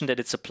position that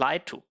it's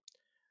applied to.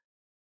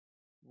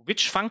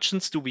 Which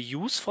functions do we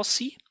use for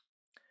C?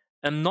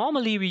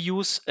 Normally we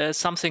use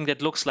something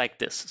that looks like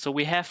this. So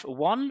we have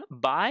 1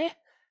 by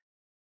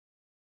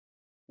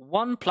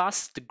 1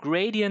 plus the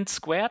gradient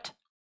squared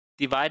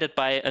divided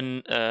by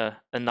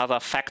another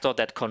factor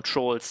that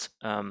controls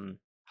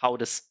how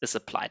this is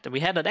applied. And we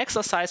had an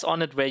exercise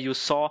on it where you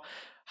saw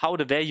how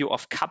the value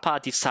of kappa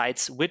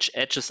decides which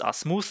edges are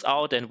smoothed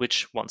out and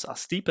which ones are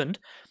steepened.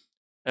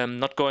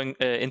 Not going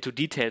into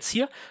details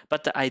here,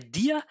 but the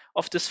idea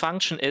of this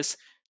function is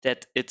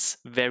that it's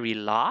very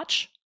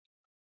large,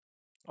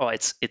 or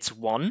it's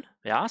 1.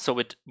 Yeah,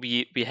 so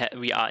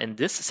we are in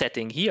this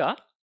setting here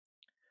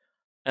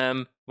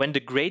when the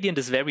gradient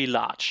is very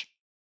large.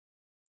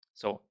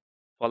 So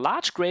for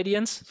large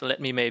gradients, so let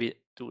me maybe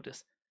do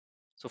this.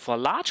 So for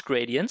large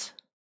gradients,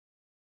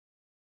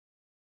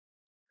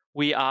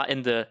 we are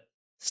in the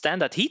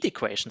standard heat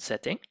equation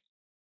setting.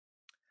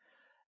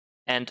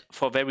 And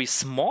for very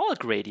small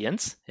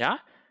gradients, yeah,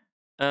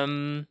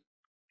 no,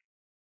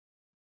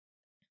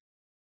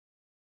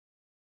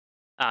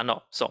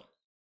 so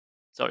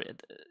sorry,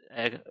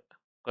 I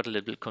got a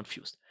little bit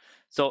confused.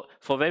 So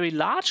for very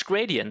large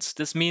gradients,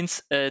 this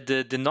means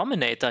the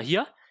denominator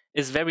here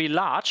is very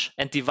large,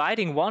 and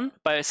dividing 1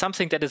 by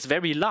something that is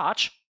very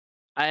large,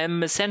 I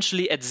am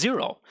essentially at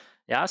 0.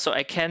 Yeah, so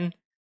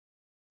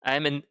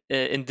I'm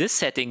in this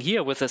setting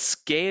here with a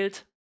scaled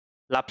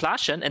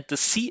Laplacian, and the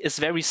C is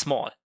very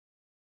small.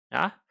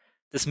 Yeah,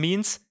 this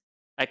means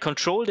I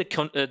control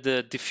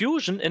the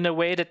diffusion in a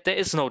way that there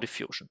is no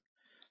diffusion.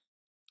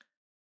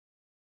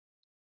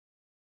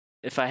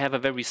 if I have a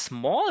very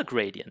small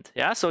gradient,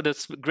 yeah, so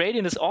this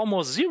gradient is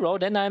almost 0,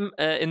 then I'm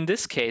in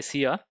this case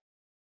here,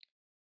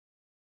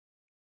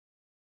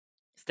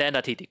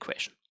 standard heat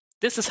equation.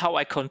 This is how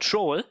I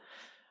control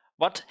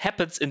what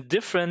happens in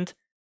different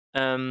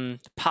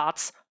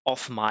parts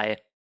of my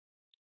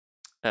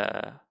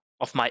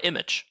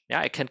image.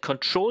 Yeah, I can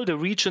control the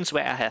regions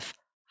where I have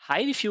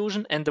high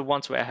diffusion and the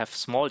ones where I have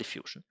small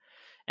diffusion.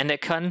 And I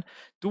can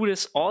do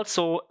this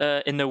also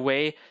in a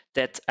way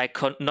that I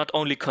not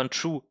only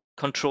control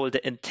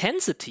the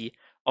intensity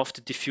of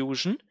the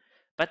diffusion,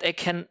 but I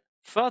can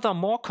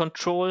furthermore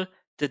control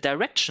the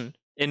direction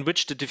in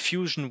which the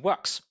diffusion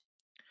works.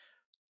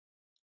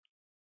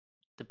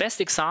 The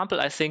best example,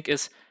 I think,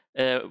 is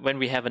when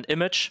we have an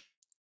image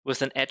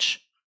with an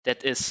edge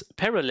that is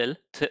parallel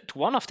to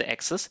one of the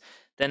axes,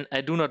 then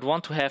I do not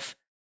want to have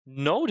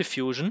no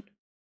diffusion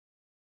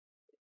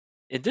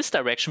in this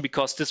direction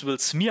because this will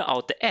smear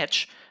out the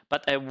edge,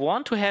 but I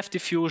want to have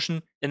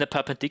diffusion in a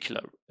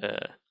perpendicular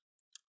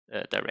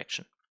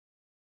direction.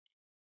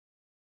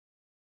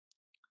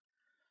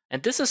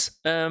 And this is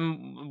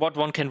what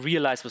one can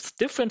realize with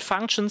different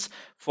functions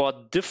for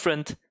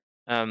different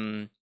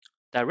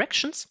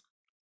directions.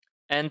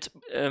 And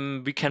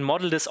we can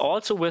model this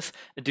also with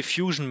a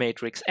diffusion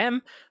matrix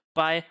M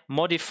by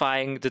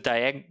modifying the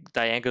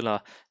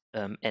diagonal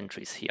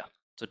entries here.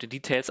 So the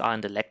details are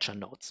in the lecture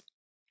notes.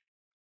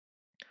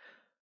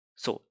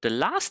 So the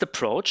last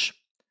approach,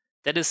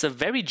 that is a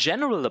very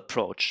general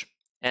approach.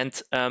 And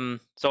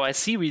so I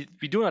see we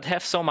do not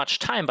have so much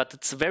time, but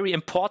it's a very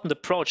important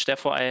approach.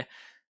 Therefore,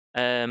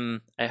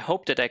 I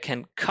hope that I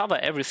can cover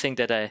everything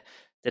that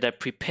I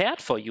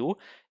prepared for you,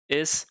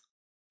 is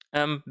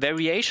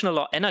variational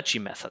or energy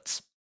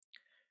methods.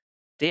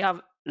 They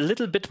are a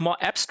little bit more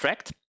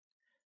abstract,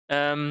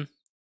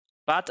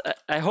 but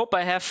I hope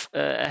I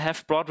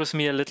have brought with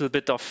me a little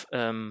bit of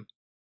well,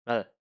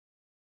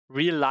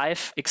 real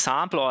life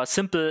example or a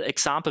simple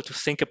example to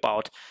think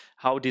about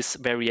how these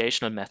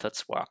variational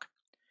methods work.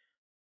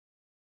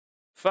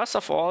 First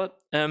of all,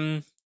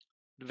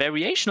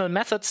 variational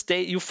methods,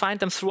 you find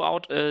them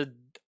throughout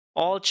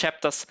all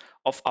chapters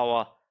of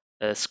our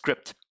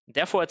script.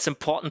 Therefore, it's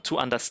important to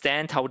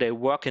understand how they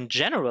work in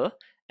general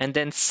and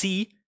then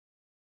see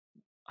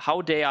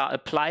how they are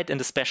applied in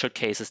the special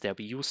cases that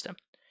we use them.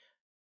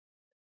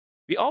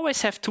 We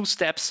always have two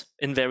steps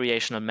in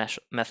variational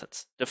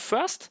methods. The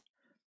first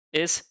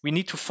is we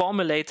need to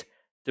formulate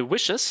the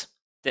wishes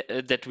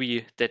that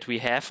we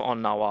have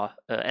on our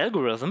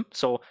algorithm.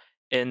 So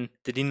in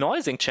the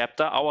denoising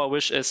chapter, our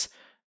wish is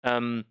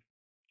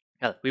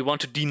we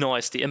want to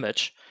denoise the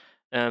image.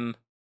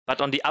 But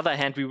on the other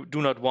hand, we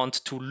do not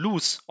want to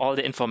lose all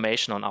the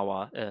information on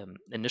our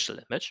initial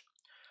image.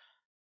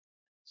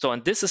 So,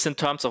 and this is in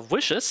terms of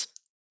wishes.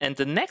 And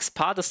the next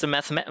part is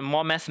the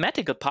more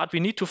mathematical part.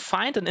 We need to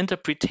find an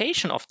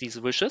interpretation of these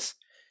wishes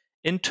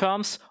in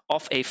terms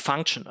of a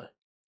functional.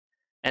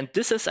 And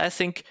this is, I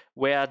think,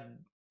 where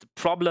the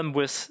problem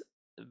with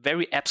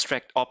very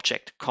abstract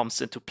object comes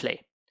into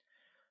play.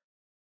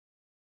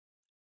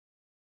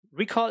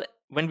 Recall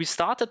when we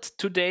started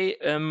today,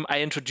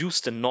 I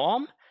introduced the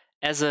norm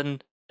as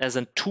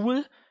a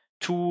tool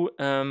to,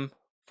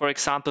 for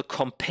example,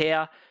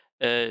 compare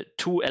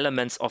two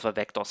elements of a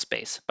vector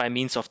space by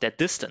means of their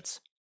distance.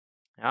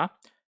 Yeah.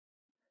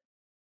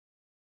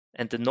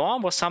 And the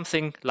norm was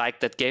something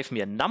like that gave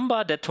me a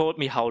number that told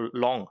me how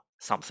long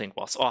something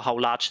was or how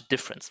large the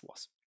difference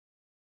was.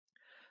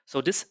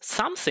 So this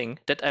something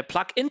that I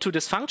plug into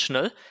this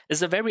functional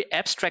is a very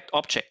abstract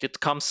object. It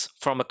comes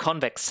from a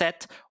convex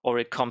set or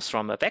it comes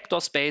from a vector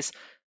space.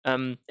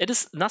 It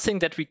is nothing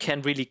that we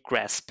can really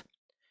grasp.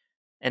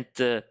 And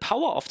the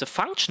power of the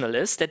functional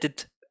is that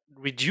it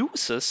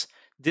reduces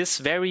this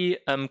very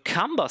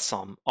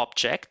cumbersome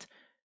object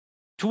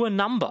to a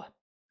number,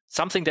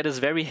 something that is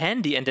very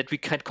handy and that we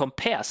can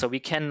compare. So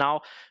we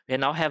now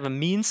have a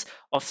means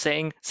of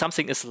saying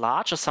something is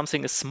large or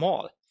something is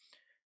small.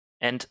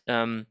 And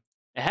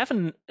I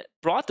haven't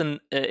brought an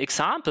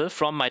example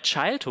from my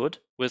childhood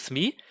with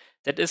me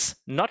that is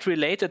not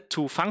related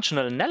to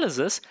functional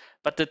analysis,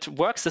 but that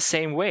works the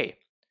same way.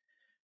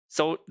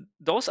 So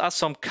those are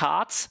some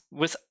cards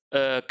with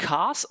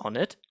cars on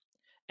it,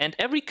 and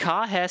every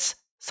car has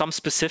some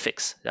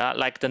specifics,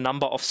 like the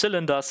number of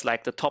cylinders,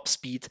 like the top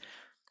speed.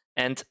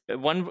 And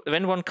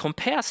when one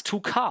compares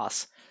two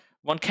cars,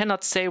 one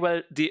cannot say,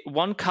 well, the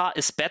one car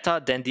is better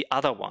than the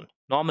other one.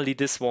 Normally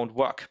this won't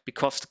work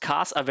because the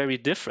cars are very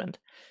different.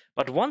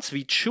 But once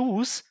we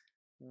choose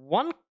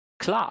one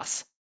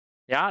class,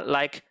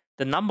 like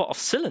the number of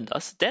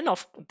cylinders,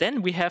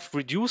 then we have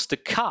reduced the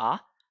car,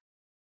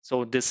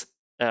 so this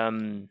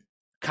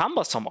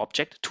cumbersome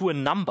object, to a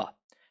number.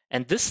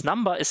 And this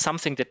number is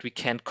something that we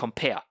can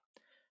compare.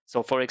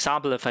 So for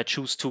example, if I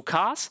choose two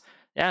cars,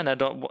 and I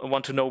don't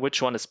want to know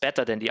which one is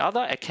better than the other,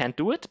 I can't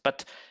do it.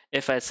 But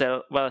if I say,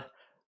 well,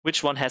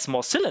 which one has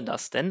more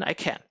cylinders, then I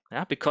can,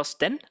 because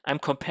then I'm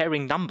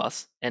comparing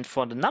numbers. And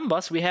for the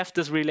numbers, we have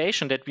this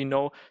relation that we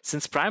know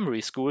since primary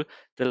school,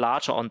 the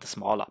larger on the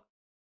smaller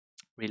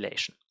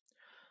relation.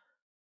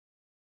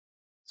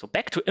 So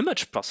back to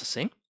image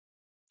processing.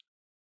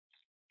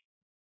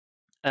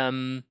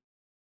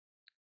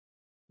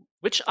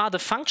 Which are the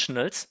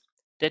functionals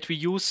that we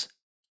use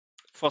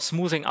for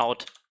smoothing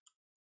out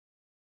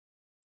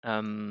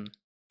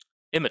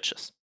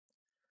images?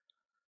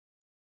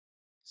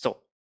 So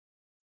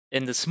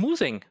in the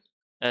smoothing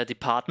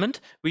department,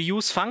 we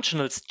use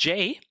functionals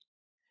J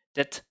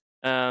that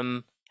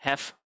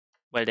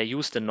they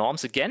use the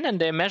norms again,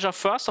 and they measure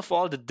first of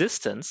all the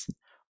distance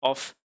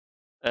of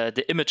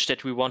the image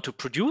that we want to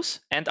produce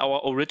and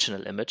our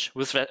original image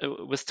with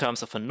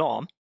terms of a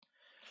norm.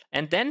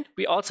 And then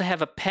we also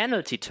have a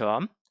penalty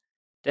term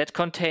that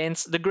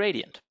contains the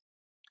gradient.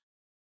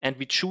 And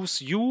we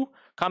choose U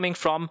coming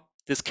from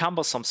this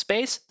cumbersome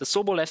space, the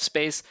Sobolev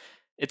space.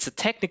 It's a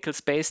technical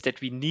space that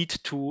we need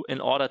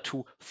in order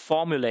to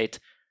formulate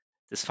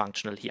this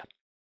functional here.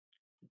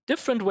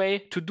 Different way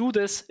to do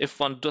this if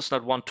one does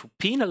not want to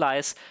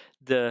penalize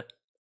the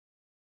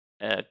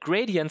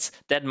gradients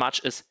that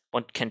much is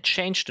one can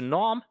change the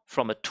norm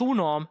from a 2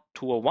 norm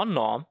to a 1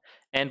 norm,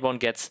 and one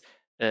gets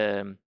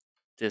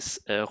this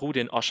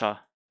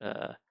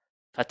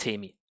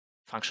Rudin-Osher-Fatemi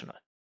functional.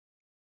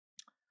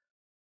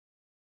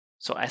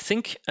 So I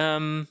think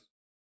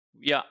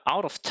we are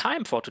out of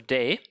time for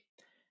today.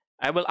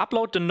 I will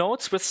upload the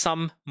notes with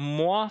some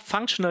more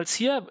functionals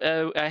here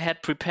I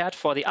had prepared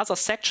for the other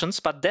sections,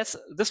 but this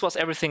was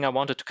everything I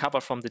wanted to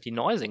cover from the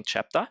denoising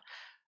chapter.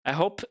 I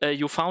hope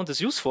you found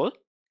this useful.